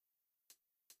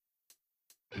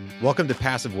Welcome to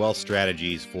Passive Wealth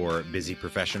Strategies for Busy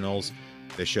Professionals,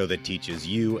 the show that teaches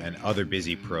you and other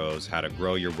busy pros how to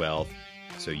grow your wealth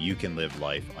so you can live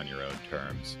life on your own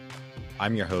terms.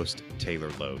 I'm your host, Taylor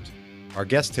Lote. Our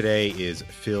guest today is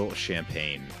Phil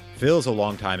Champagne. Phil is a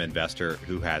longtime investor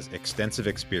who has extensive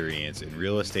experience in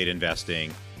real estate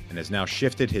investing and has now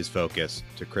shifted his focus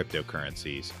to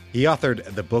cryptocurrencies. He authored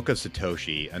The Book of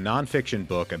Satoshi, a nonfiction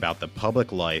book about the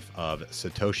public life of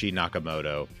Satoshi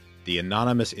Nakamoto, the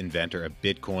anonymous inventor of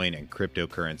Bitcoin and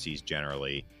cryptocurrencies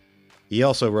generally. He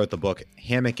also wrote the book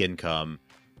Hammock Income,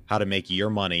 How to Make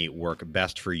Your Money Work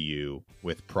Best for You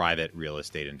with Private Real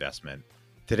Estate Investment.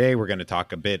 Today, we're going to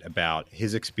talk a bit about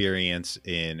his experience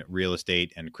in real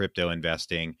estate and crypto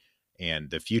investing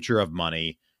and the future of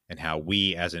money and how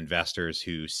we as investors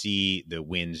who see the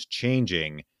winds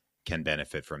changing can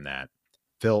benefit from that.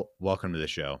 Phil, welcome to the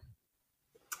show.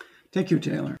 Thank you,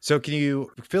 Taylor. So can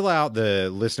you fill out the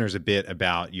listeners a bit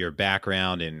about your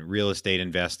background in real estate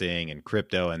investing and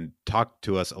crypto and talk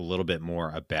to us a little bit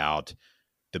more about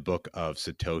the Book of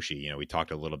Satoshi? You know, we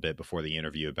talked a little bit before the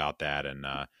interview about that and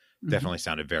definitely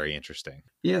sounded very interesting.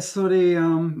 Yeah, so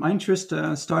my interest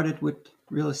started with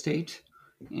real estate,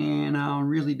 and I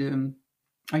really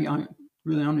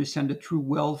understand the true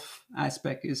wealth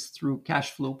aspect is through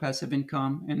cash flow, passive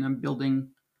income, and I'm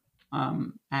building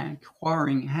and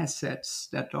acquiring assets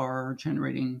that are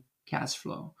generating cash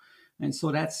flow. And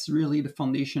so that's really the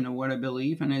foundation of what I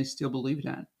believe, and I still believe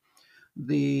that.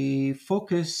 The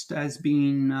focus has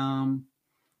been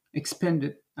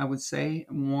expanded, I would say,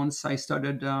 once I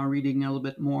started reading a little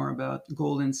bit more about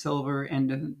gold and silver and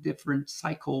the different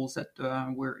cycles that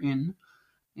we're in.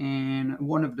 And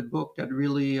one of the books that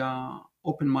really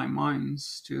opened my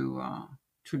minds to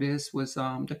this was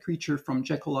The Creature from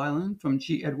Jekyll Island from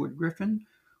G. Edward Griffin,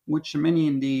 which many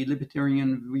in the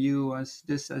libertarian view as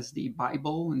this as the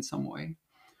Bible in some way.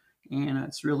 And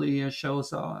it's really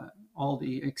shows all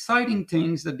the exciting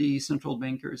things that the central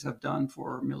bankers have done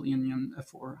for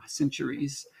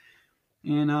centuries.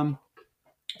 And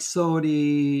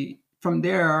from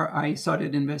there, I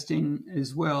started investing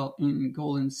as well in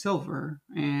gold and silver,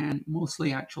 and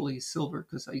mostly actually silver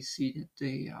because I see that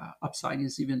the upside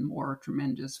is even more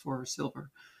tremendous for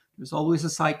silver. There's always a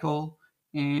cycle.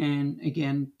 And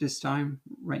again, this time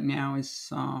right now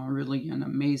is really an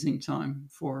amazing time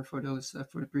for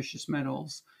the precious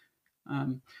metals.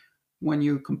 When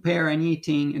you compare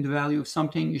anything in the value of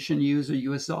something, you shouldn't use the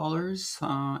US dollars.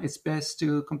 It's best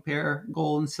to compare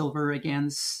gold and silver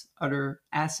against other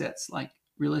assets like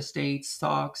real estate,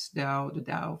 stocks, the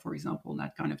Dow, for example,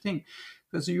 that kind of thing.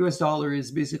 Because the US dollar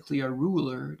is basically a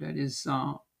ruler that is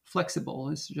flexible.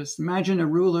 It's just imagine a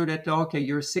ruler that, okay,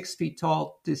 you're 6 feet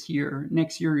tall this year.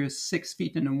 Next year, you're 6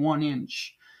 feet and 1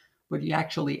 inch. But you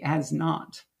actually has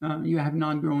not. You have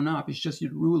not grown up. It's just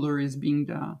your ruler is being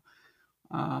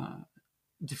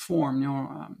deformed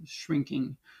or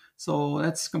shrinking. So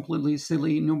that's completely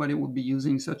silly. Nobody would be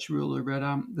using such ruler.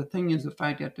 But the thing is the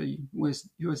fact that the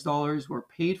US dollars were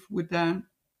paid with that.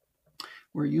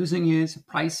 We're using it,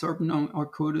 price are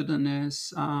coded on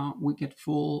this. We get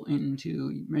full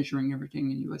into measuring everything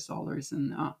in US dollars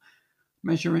and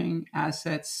measuring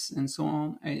assets and so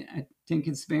on. I think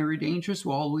it's very dangerous.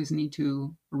 We always need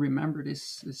to remember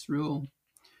this rule.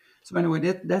 So anyway,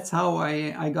 that's how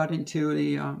I got into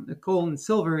the gold and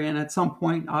silver. And at some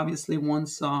point, obviously,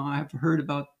 once I've heard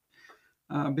about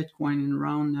Bitcoin in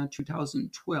around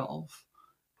 2012,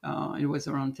 it was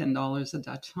around $10 at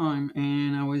that time.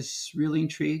 And I was really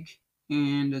intrigued.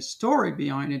 And the story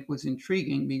behind it was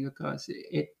intriguing because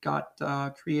it got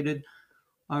created.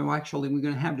 Actually, we're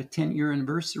going to have the 10-year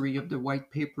anniversary of the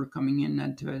white paper coming in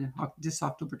at this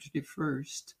October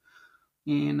 21st.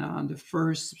 And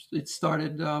it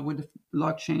started with the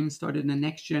blockchain, started the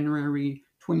next January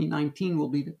 2019 will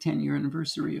be the 10-year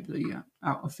anniversary of the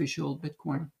official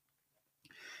Bitcoin.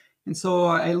 And so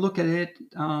I look at it,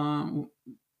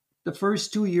 the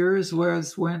first 2 years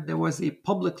was when there was a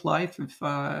public life, if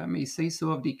I may say so,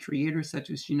 of the creator,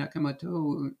 Satoshi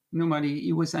Nakamoto.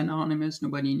 He was anonymous,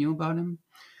 nobody knew about him.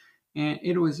 And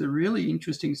it was a really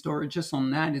interesting story just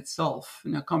on that itself,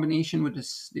 in a combination with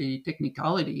the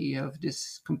technicality of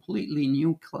this completely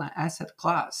new asset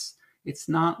class. It's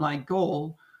not like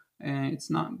gold,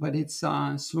 but it's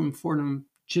some form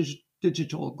of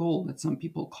digital gold that some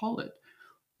people call it.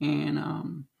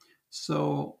 And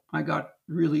so I got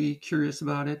really curious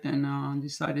about it and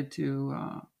decided to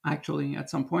actually at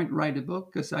some point write a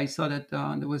book because I saw that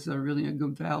there was a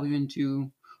good value into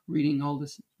reading all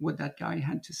this, what that guy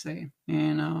had to say.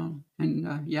 And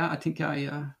I think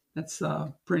that's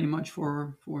pretty much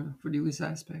for the US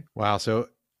aspect. Wow. So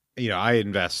I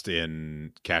invest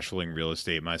in cash flowing real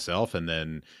estate myself, and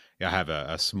then I have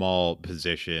a small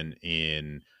position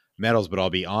in metals. But I'll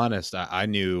be honest, I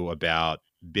knew about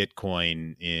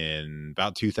Bitcoin in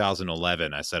about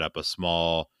 2011. I set up a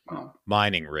small Oh,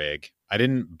 mining rig. I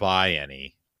didn't buy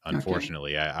any, okay.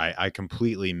 unfortunately. I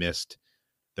completely missed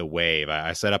the wave.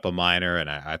 I set up a miner, and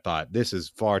I thought this is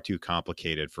far too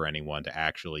complicated for anyone to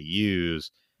actually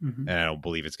use, Hmm. and I don't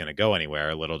believe it's going to go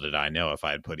anywhere. Little did I know, if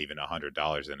I had put even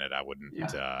 $100 in it, I wouldn't.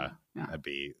 Yeah, yeah,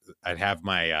 yeah. I'd have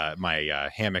my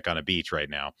hammock on a beach right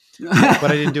now. But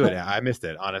I didn't do it. I missed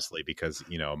it, honestly, because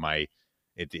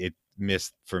it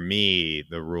missed, for me,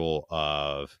 the rule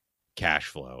of cash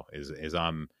flow. Is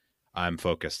I'm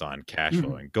focused on cash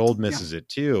flow, Mhm. and gold Yeah. misses it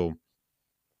too.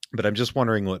 But I'm just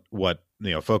wondering what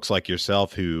folks like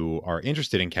yourself who are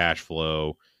interested in cash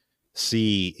flow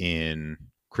see in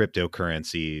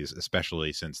cryptocurrencies,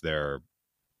 especially since they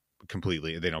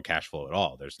don't cash flow at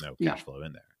all. There's no Yeah. cash flow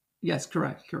in there. Yes,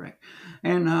 correct, correct.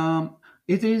 And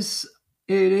it is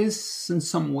it is in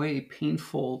some way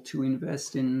painful to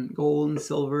invest in gold and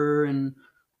silver and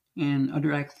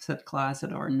other asset class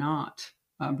that are not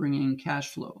bringing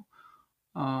cash flow.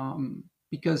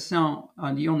 Because now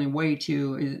the only way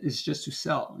to is just to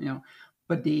sell,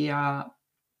 But the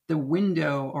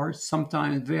window are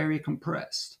sometimes very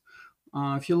compressed.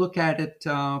 If you look at it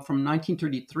from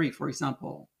 1933, for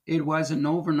example, it was an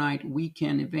overnight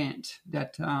weekend event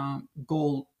that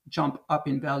gold jumped up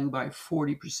in value by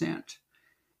 40%.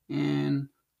 And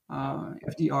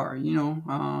FDR,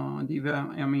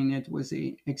 I mean, it was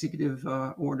a executive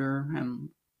order, and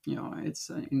it's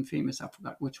infamous. I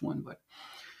forgot which one, but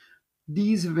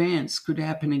these events could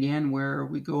happen again, where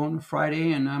we go on a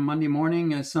Friday and Monday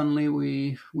morning, suddenly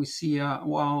we see,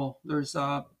 wow, there's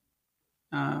the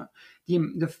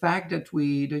fact that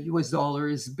the US dollar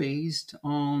is based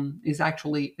on is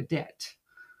actually a debt.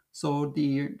 So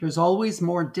there's always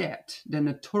more debt than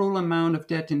the total amount of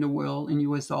debt in the world in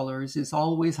US dollars is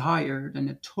always higher than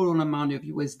the total amount of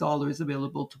US dollars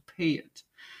available to pay it.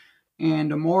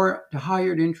 And the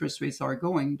higher the interest rates are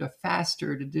going, the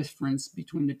faster the difference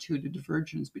between the two, the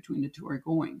divergence between the two are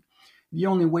going. The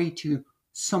only way to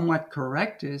somewhat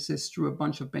correct this is through a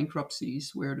bunch of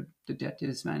bankruptcies where the debt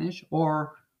is managed,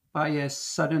 or by a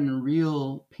sudden,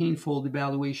 real, painful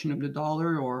devaluation of the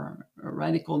dollar, or a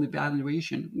radical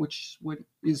devaluation, which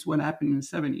is what happened in the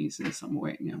 70s in some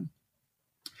way.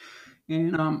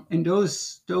 And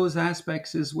those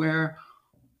aspects is where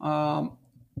um,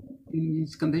 in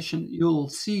these conditions, you'll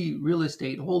see real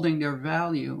estate holding their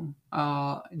value.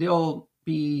 There'll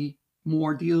be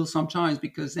more deals sometimes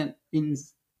because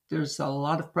there's a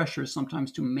lot of pressure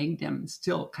sometimes to make them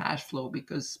still cash flow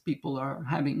because people are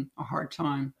having a hard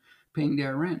time paying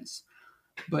their rents.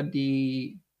 But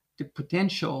the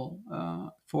potential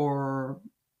for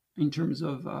in terms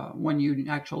of when you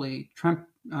actually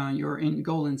you're in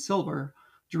gold and silver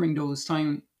during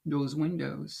those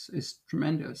windows is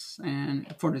tremendous.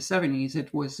 And for the 70s,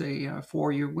 it was a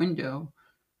 4-year window,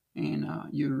 and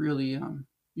you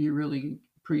really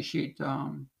appreciate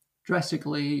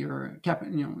drastically your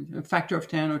a factor of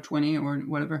 10 or 20 or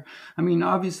whatever. I mean,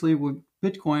 obviously with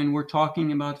Bitcoin, we're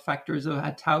talking about factors of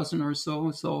 1,000 or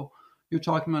so. So you're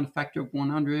talking about a factor of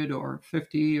 100 or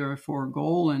 50, or for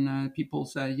gold, and people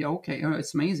say, yeah, okay,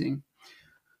 it's amazing.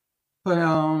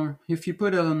 But if you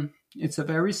put it's a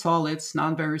very solid, it's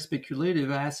not very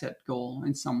speculative asset goal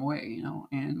in some way,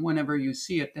 And whenever you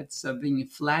see it, that's being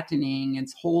flattening,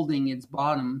 it's holding its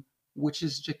bottom, which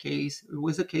is the case. It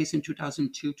was the case in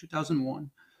 2002,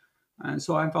 2001. And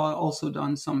so I've also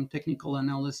done some technical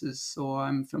analysis, so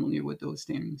I'm familiar with those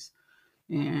things.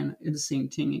 And it's the same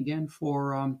thing again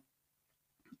for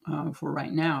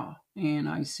right now. And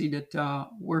I see that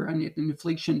we're at an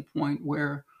inflection point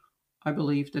where I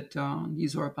believe that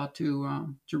these are about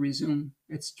to resume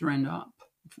its trend up,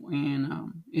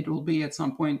 and it will be at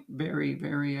some point very,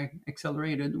 very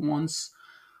accelerated once,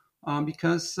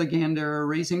 because again they're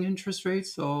raising interest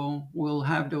rates, so we'll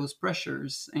have those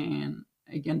pressures, and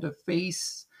again the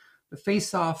face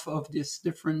off of this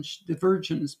different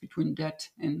divergence between debt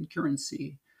and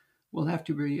currency will have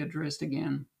to be addressed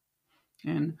again.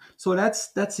 And so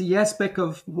that's the aspect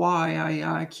of why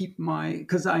I keep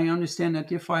because I understand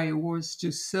that if I was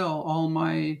to sell all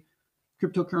my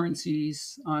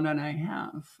cryptocurrencies that I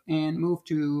have and move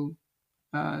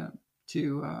uh,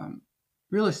 to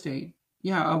real estate,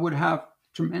 yeah, I would have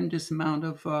tremendous amount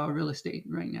of real estate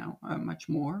right now, much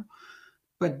more.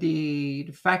 But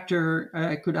the factor,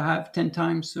 I could have 10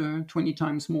 times, 20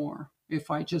 times more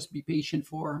if I just be patient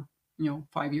for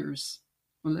 5 years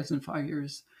or less than 5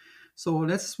 years. So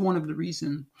that's one of the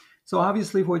reasons. So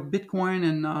obviously for Bitcoin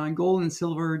and gold and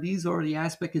silver, these are the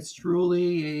aspect. It's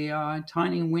truly a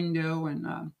tiny window, and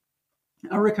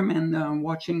I recommend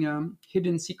watching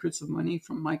Hidden Secrets of Money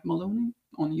from Mike Maloney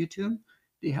on YouTube.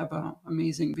 They have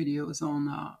amazing videos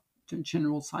on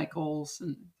general cycles,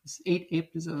 and it's 8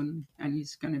 episodes, and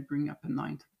he's going to bring up a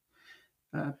ninth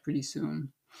pretty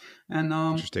soon. And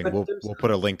Interesting. We'll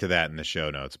put a link to that in the show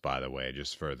notes, by the way,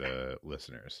 just for the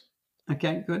listeners.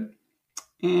 Okay, good.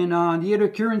 And the other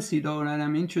currency, though, that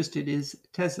I'm interested is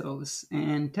Tezos.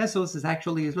 And Tezos is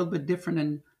actually a little bit different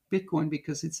than Bitcoin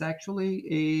because it's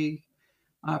actually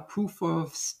a proof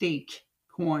of stake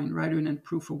coin rather than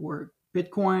proof of work.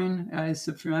 Bitcoin has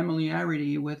a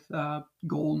familiarity with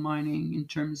gold mining in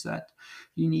terms that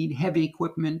you need heavy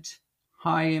equipment,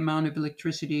 high amount of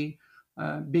electricity,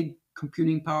 big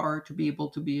computing power to be able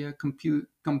to be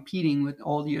competing with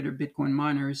all the other Bitcoin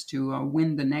miners to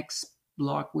win the next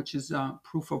block, which is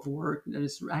proof of work. That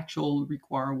is actual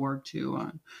require work to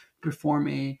perform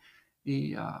a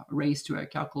race to a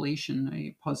calculation,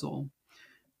 a puzzle.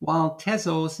 While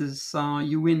Tezos is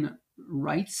you win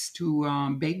rights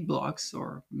to bake blocks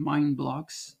or mine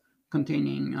blocks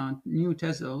containing new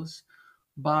Tezos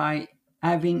by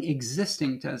having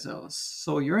existing Tezos.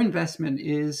 So your investment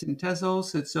is in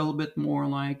Tezos. It's a little bit more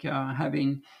like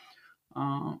having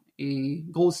a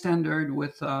gold standard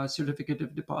with a certificate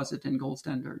of deposit and gold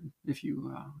standard,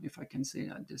 if I can say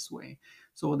that this way.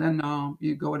 So then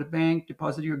you go to the bank,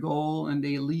 deposit your gold, and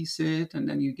they lease it, and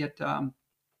then you get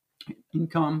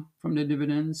income from the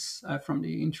dividends, from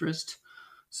the interest.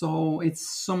 So it's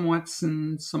somewhat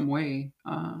in some way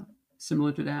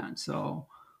similar to that. So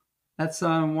that's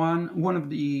one of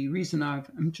the reasons I'm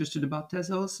interested about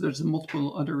Tezos. There's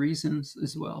multiple other reasons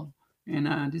as well.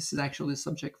 And this is actually the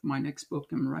subject of my next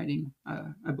book. I'm writing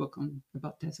a book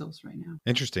about Tezos right now.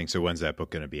 Interesting. So when's that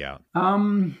book going to be out?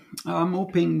 I'm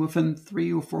hoping within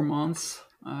 3 or 4 months.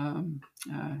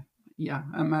 Yeah,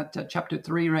 I'm at chapter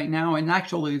 3 right now. And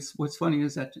actually, what's funny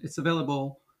is that it's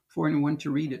available for anyone to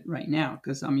read it right now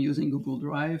because I'm using Google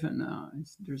Drive, and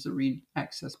there's a read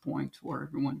access point for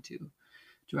everyone to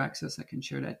access. I can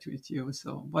share that with you.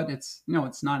 So, but it's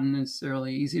not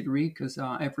necessarily easy to read because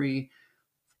every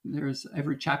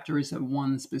chapter is at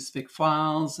one specific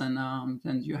files, and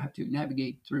then you have to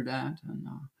navigate through that.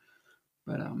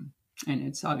 And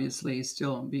it's obviously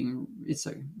still it's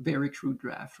a very crude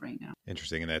draft right now.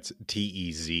 Interesting. And that's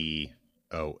Tezos,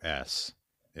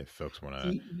 if folks want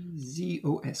to.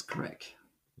 Tezos, correct.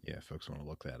 Yeah, folks want to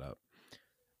look that up.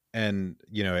 And,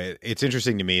 it's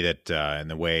interesting to me that in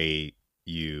the way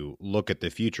you look at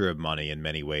the future of money, in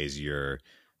many ways, you're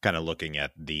kind of looking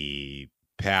at the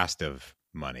past of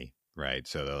money, right?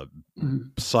 So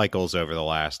the cycles over the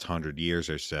last 100 years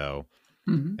or so.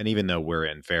 Mm-hmm. And even though we're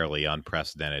in fairly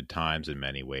unprecedented times in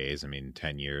many ways,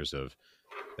 10 years of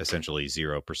essentially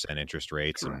 0% interest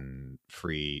rates Correct. And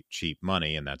free, cheap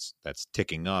money, and that's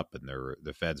ticking up, and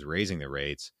the Fed's raising the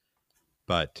rates.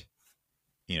 But,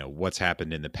 what's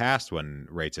happened in the past when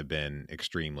rates have been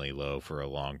extremely low for a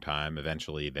long time,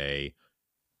 eventually they,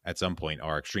 at some point,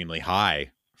 are extremely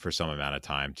high for some amount of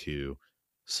time to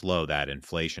slow that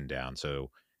inflation down.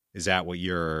 So is that what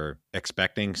you're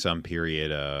expecting, some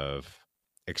period of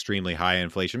extremely high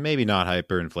inflation, maybe not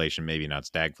hyperinflation, maybe not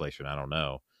stagflation, I don't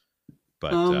know,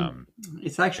 but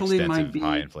it's actually might be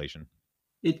high inflation.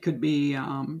 It could be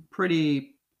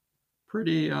pretty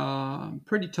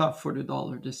tough for the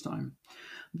dollar this time.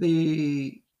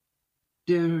 The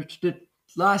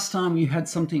last time you had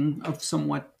something of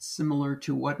somewhat similar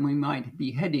to what we might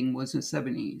be heading was the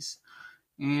 70s.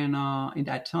 And at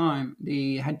that time,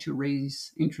 they had to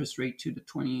raise interest rate to the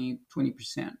 20%.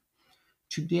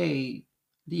 Today,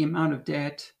 the amount of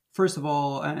debt, first of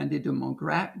all, the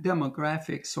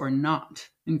demographics are not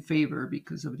in favor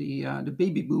because of the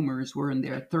baby boomers were in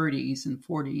their 30s and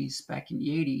 40s back in the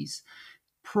 80s,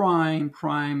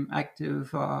 prime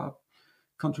active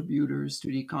contributors to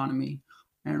the economy.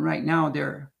 And right now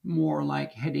they're more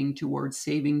like heading towards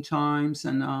saving times.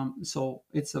 And so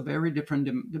it's a very different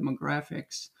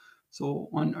demographics. So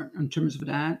in terms of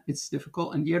that, it's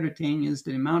difficult. And the other thing is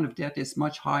the amount of debt is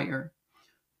much higher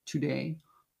today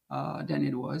than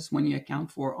it was when you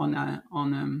account for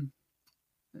unallocated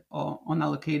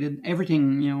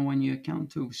everything, when you account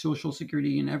to Social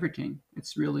Security and everything.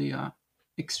 It's really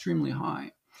extremely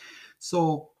high.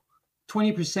 So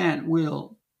 20%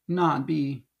 will not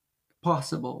be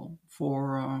possible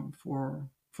for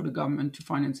the government to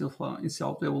finance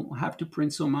itself. They will have to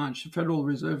print so much. The Federal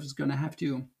Reserve is going to have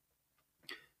to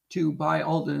buy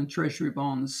all the treasury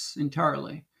bonds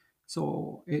entirely.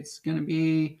 So it's going to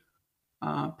be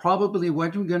Probably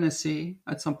what we're going to see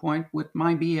at some point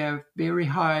might be a very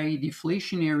high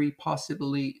deflationary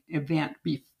possibly event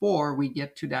before we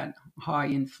get to that high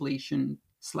inflation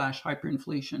slash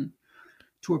hyperinflation,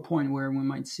 to a point where we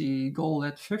might see gold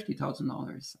at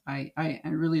 $50,000. I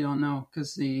really don't know,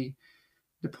 because the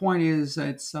point is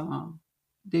it's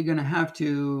they're going to have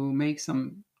to make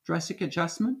some drastic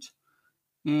adjustment,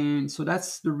 and so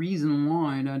that's the reason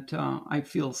why that I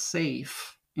feel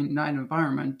safe in that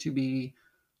environment to be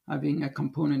having a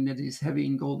component that is heavy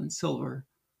in gold and silver,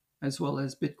 as well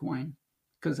as Bitcoin.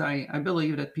 Because I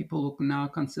believe that people now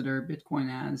consider Bitcoin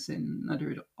as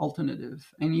another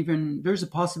alternative. And even there's a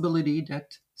possibility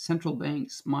that central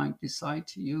banks might decide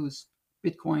to use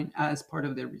Bitcoin as part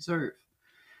of their reserve.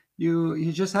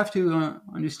 You just have to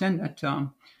understand that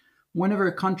whenever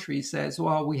a country says,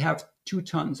 well, we have 2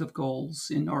 tons of gold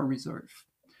in our reserve,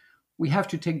 we have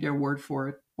to take their word for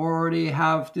it. Or they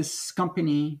have this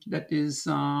company that is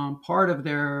part of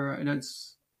their,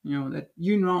 that's, that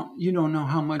you don't know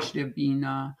how much they've been,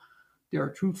 they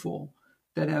are truthful,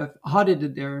 that have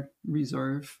audited their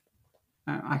reserve.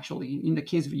 Actually, in the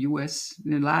case of the U.S.,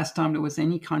 the last time there was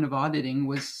any kind of auditing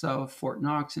was Fort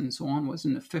Knox and so on, was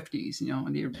in the 50s.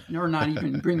 They're not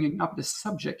even bringing up the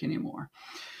subject anymore.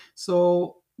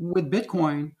 So with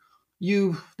Bitcoin,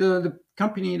 the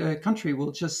company, the country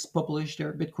will just publish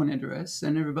their Bitcoin address,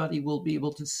 and everybody will be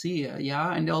able to see it.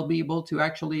 Yeah, and they'll be able to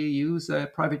actually use a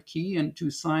private key and to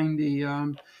sign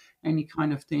the any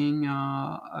kind of thing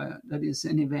that is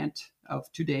an event of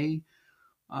today,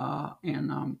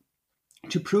 and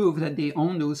to prove that they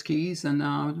own those keys, and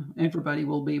everybody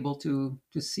will be able to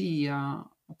see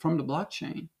from the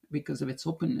blockchain, because of its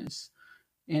openness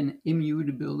and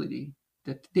immutability,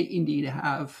 that they indeed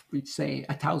have, we'd say,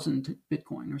 1,000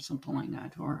 Bitcoin or something like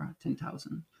that, or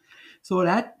 10,000. So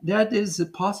that is a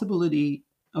possibility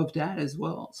of that as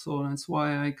well. So that's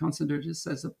why I consider this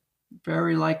as a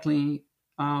very likely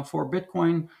for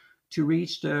Bitcoin to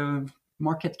reach the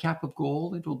market cap of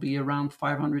gold. It will be around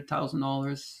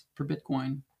 $500,000 per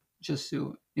Bitcoin, just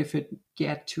to, if it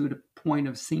get to the point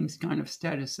of same kind of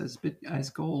status as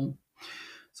gold.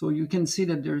 So you can see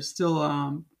that there's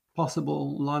still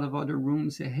possible a lot of other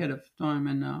rooms ahead of time,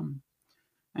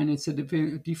 and it's a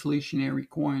deflationary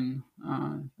coin.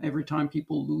 Every time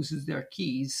people loses their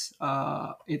keys,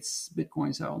 it's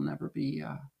Bitcoins that will never be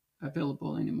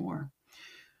available anymore.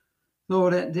 So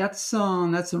that's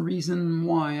a reason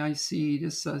why I see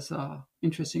this as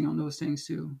interesting on those things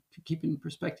to keep in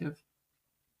perspective.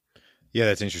 Yeah,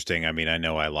 that's interesting. I mean, I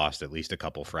know I lost at least a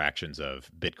couple fractions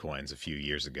of Bitcoins a few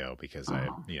years ago because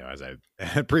as I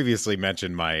previously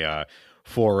mentioned, my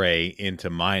foray into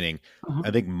mining. Uh-huh.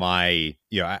 I think I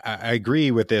agree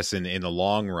with this in the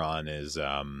long run is,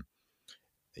 the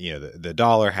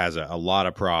dollar has a lot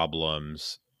of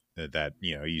problems that,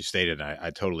 you stated, and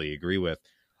I totally agree with.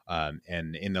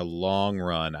 And in the long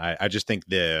run, I just think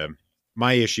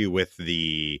my issue with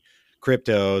the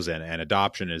cryptos and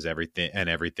adoption is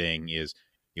everything is,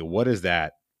 what is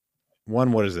that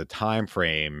what is the time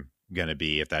frame going to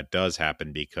be if that does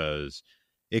happen? Because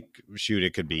it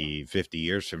could be 50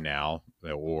 years from now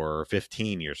or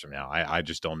 15 years from now. I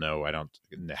just don't know. I don't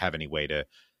have any way to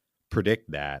predict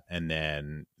that. And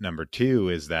then number two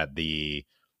is that the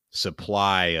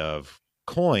supply of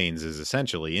coins is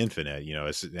essentially infinite.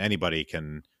 Anybody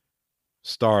can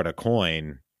start a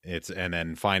coin. And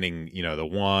then finding, the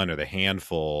one or the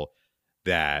handful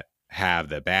that have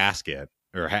the basket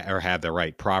or have the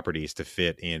right properties to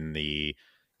fit in the,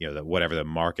 whatever the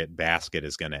market basket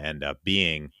is going to end up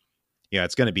being.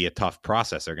 It's going to be a tough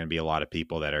process. There are going to be a lot of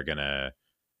people that are going to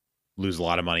lose a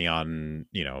lot of money on,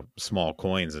 small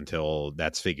coins until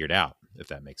that's figured out, if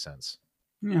that makes sense.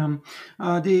 Yeah.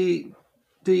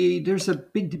 There's a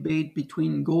big debate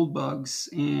between gold bugs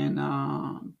and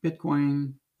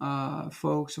Bitcoin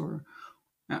folks, or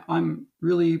I'm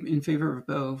really in favor of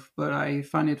both, but I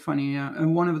find it funny.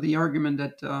 And one of the argument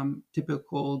that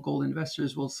typical gold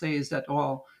investors will say is that,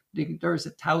 there's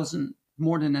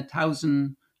more than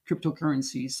 1,000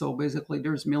 cryptocurrencies. So basically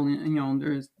there's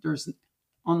there's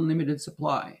unlimited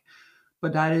supply.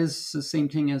 But that is the same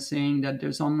thing as saying that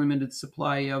there's unlimited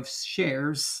supply of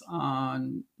shares.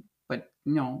 But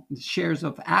the shares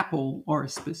of Apple are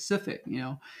specific,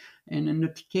 And in the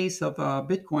case of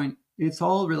Bitcoin, it's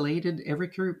all related. Every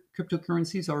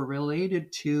cryptocurrencies are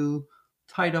related to,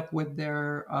 tied up with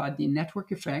their the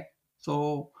network effect.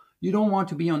 So you don't want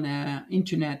to be on the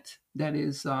internet that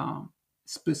is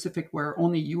specific where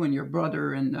only you and your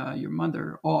brother and your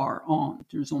mother are on.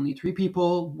 There's only three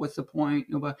people. What's the point?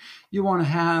 Nobody. You want to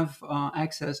have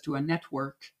access to a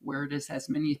network where there's as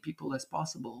many people as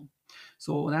possible.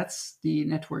 So that's the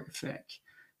network effect.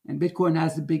 And Bitcoin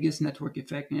has the biggest network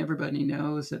effect, and everybody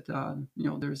knows that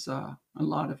there's a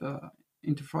lot of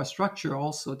infrastructure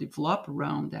also developed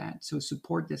around that to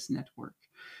support this network.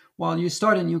 While you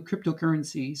start a new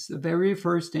cryptocurrencies, the very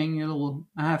first thing you'll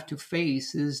have to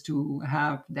face is to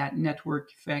have that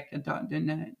network effect,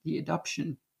 the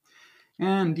adoption,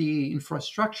 and the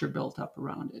infrastructure built up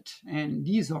around it. And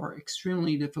these are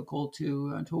extremely difficult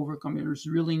to overcome. There's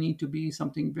really need to be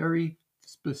something very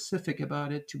specific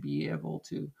about it to be able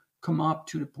to come up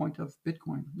to the point of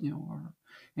Bitcoin, or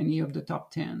any of the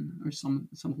top 10 or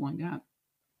something like that.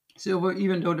 So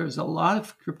even though there's a lot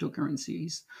of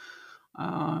cryptocurrencies,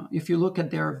 if you look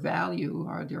at their value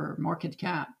or their market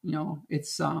cap,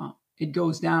 it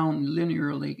goes down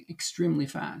linearly extremely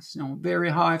fast. Very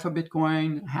high for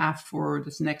Bitcoin, half for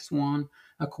this next one,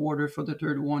 a quarter for the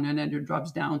third one, and then it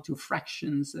drops down to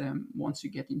fractions once you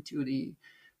get into the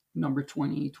number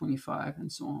 20, 25,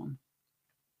 and so on.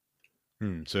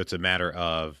 So it's a matter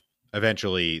of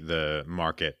eventually the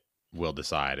market will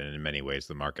decide, and in many ways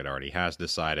the market already has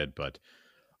decided, but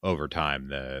over time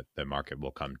the market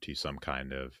will come to some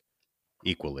kind of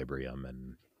equilibrium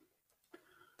and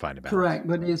find a balance. Correct,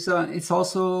 but it's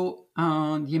also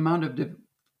the amount of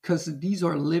because these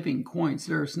are living coins.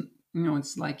 There's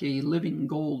it's like a living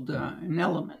gold, an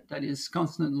element that is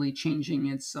constantly changing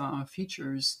its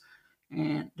features,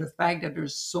 and the fact that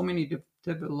there's so many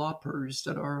developers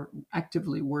that are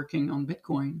actively working on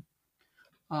Bitcoin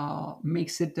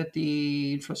makes it that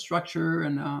the infrastructure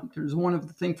and there's one of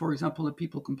the things, for example, that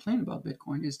people complain about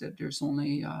Bitcoin is that there's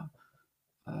only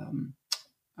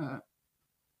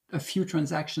a few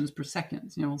transactions per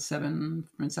second, 7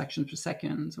 transactions per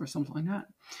second or something like that.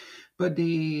 But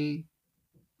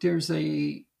there's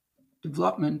a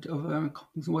development of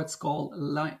what's called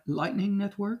Lightning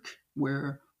Network,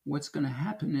 where what's going to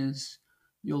happen is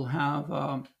you'll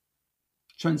have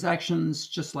transactions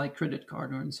just like credit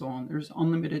card and so on. There's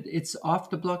unlimited. It's off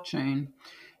the blockchain,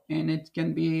 and it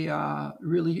can be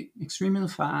really extremely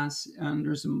fast. And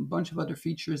there's a bunch of other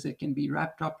features that can be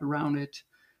wrapped up around it.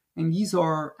 And these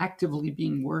are actively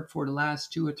being worked for the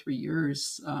last 2 or 3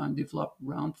 years, developed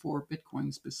around for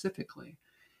Bitcoin specifically.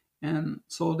 And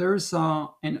so there's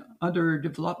and other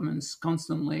developments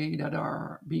constantly that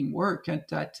are being worked at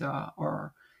that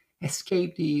are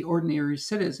escape the ordinary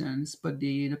citizens, but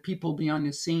the people behind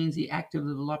the scenes, the active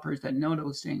developers that know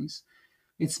those things,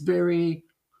 it's very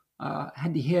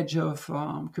at the edge of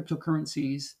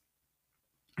cryptocurrencies,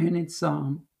 and it's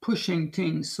pushing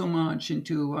things so much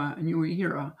into a new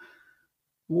era.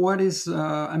 What is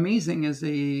amazing is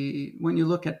when you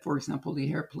look at, for example,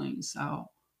 the airplanes, how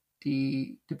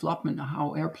the development of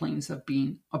how airplanes have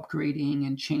been upgrading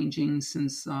and changing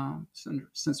since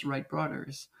Wright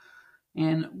brothers.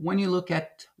 And when you look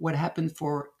at what happened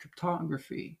for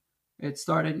cryptography, it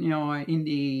started, in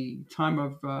the time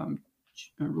of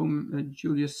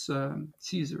Julius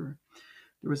Caesar.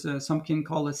 There was something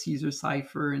called a Caesar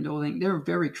cipher, and they were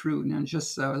very crude and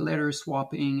just letter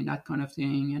swapping and that kind of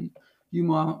thing. And you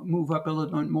move up a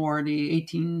little bit more, the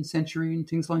 18th century and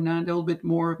things like that, a little bit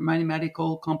more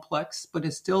mathematical complex, but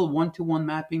it's still one-to-one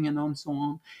mapping and so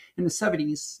on. In the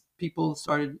 70s, people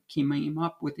came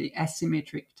up with the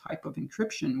asymmetric type of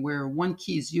encryption where one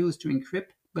key is used to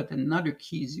encrypt, but another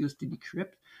key is used to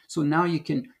decrypt. So now you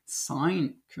can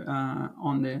sign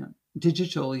on the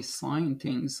digitally sign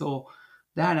things. So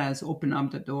that has opened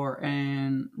up the door.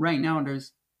 And right now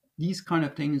there's these kind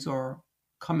of things are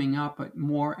coming up, but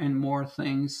more and more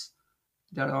things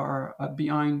that are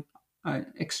behind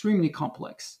extremely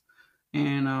complex.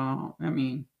 And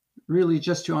really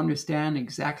just to understand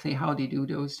exactly how they do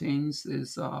those things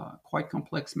is quite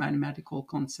complex mathematical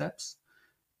concepts,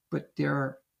 but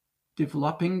they're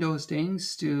developing those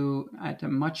things at a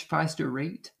much faster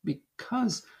rate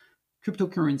because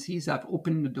cryptocurrencies have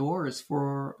opened the doors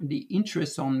for the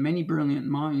interest on many brilliant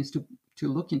minds to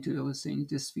look into those things,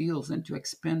 these fields, and to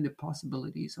expand the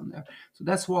possibilities on there. So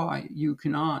that's why you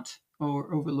cannot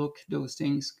overlook those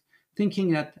things.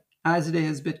 Thinking that as it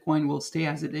is, Bitcoin will stay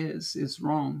as it is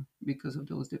wrong because of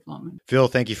those developments. Phil,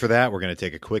 thank you for that. We're going to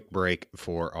take a quick break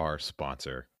for our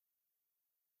sponsor.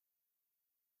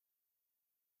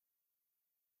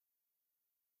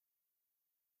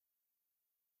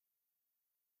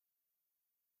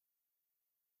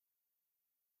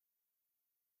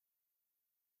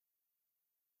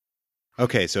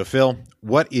 Okay, so Phil,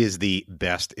 what is the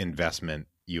best investment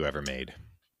you ever made?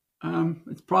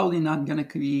 It's probably not going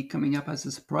to be coming up as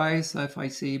a surprise if I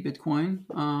say Bitcoin.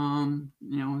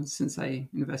 Since I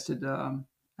invested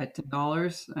at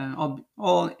 $10,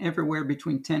 all everywhere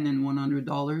between $10 and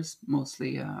 $100,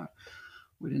 mostly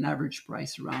with an average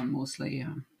price around mostly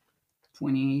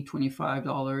 $20,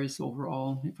 $25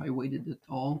 overall if I weighted it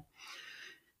all.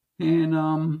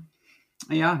 And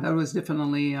that was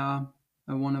definitely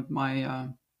one of my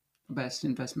best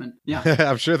investment. Yeah.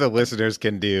 I'm sure the listeners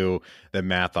can do the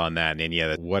math on that. And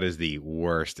yeah, what is the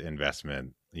worst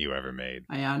investment you ever made?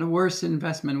 The worst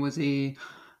investment was a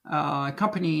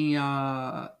company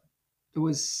that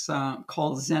was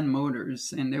called Zen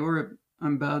Motors, and they were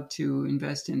about to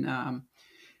invest in.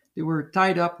 They were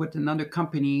tied up with another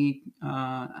company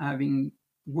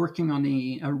working on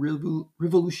a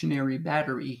revolutionary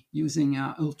battery using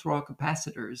ultra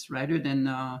capacitors rather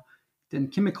than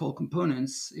chemical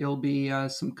components. It'll be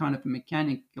some kind of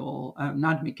mechanical,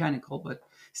 not mechanical, but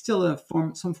still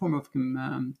some form of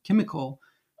chemical,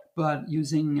 but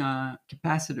using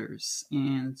capacitors.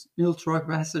 And ultra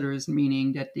capacitors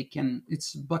meaning that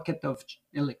it's a bucket of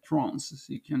electrons.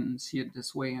 So you can see it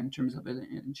this way in terms of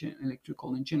an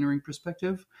electrical engineering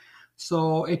perspective.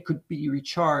 So it could be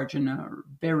recharged in a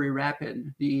very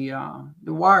rapid. The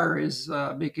wire is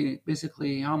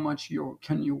basically how much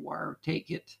can your wire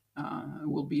take it.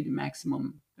 Will be the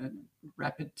maximum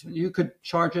rapid. You could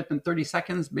charge it in 30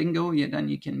 seconds. Bingo. Yeah, then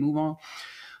you can move on.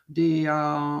 The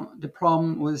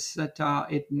problem was that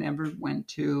it never went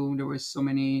to. There was so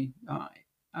many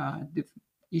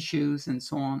issues and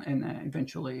so on, and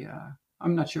eventually,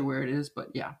 I'm not sure where it is, but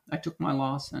yeah, I took my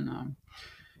loss, and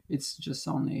it's just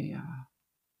on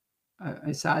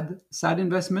a sad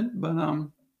investment. But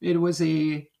it was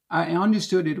I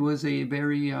understood it was a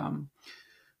very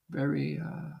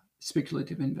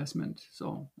speculative investment.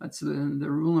 So that's the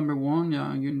rule number one.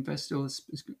 You invest those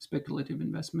speculative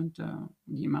investment,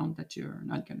 the amount that you're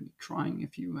not going to be crying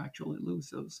if you actually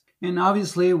lose those. And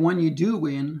obviously, when you do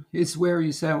win, it's where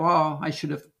you say, "Well, I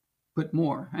should have put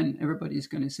more," and everybody's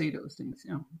going to say those things.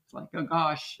 It's like, "Oh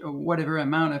gosh, whatever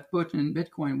amount I've put in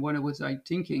Bitcoin, what was I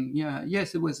thinking?" Yeah,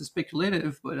 yes, it was a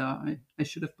speculative, but I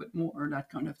should have put more. That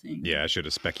kind of thing. Yeah, I should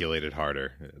have speculated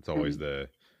harder. It's always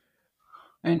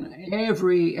And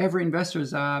every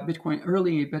investors,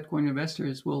 early Bitcoin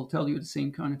investors will tell you the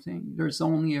same kind of thing. There's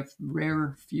only a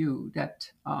rare few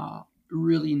that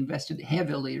really invested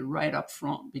heavily right up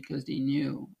front because they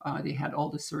knew they had all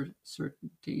the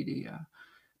certainty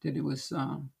that it was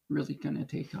really going to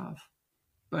take off.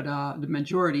 But the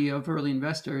majority of early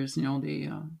investors, they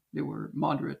were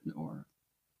moderate or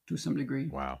to some degree.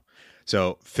 Wow.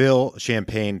 So Phil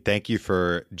Champagne, thank you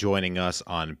for joining us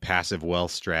on Passive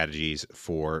Wealth Strategies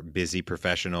for Busy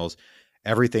Professionals.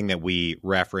 Everything that we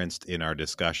referenced in our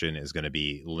discussion is going to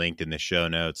be linked in the show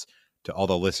notes. To all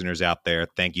the listeners out there,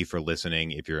 thank you for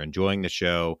listening. If you're enjoying the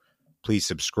show, please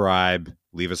subscribe,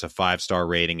 leave us a 5-star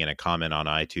rating and a comment on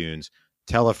iTunes.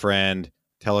 Tell a friend,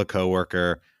 tell a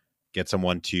coworker, get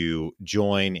someone to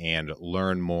join and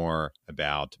learn more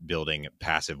about building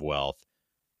passive wealth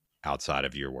outside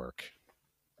of your work.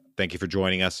 Thank you for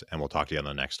joining us, and we'll talk to you on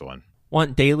the next one.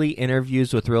 Want daily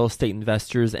interviews with real estate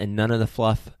investors and none of the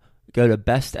fluff? Go to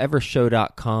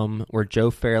bestevershow.com, where Joe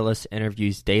Fairless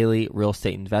interviews daily real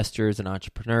estate investors and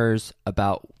entrepreneurs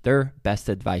about their best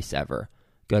advice ever.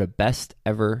 Go to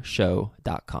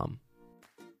bestevershow.com.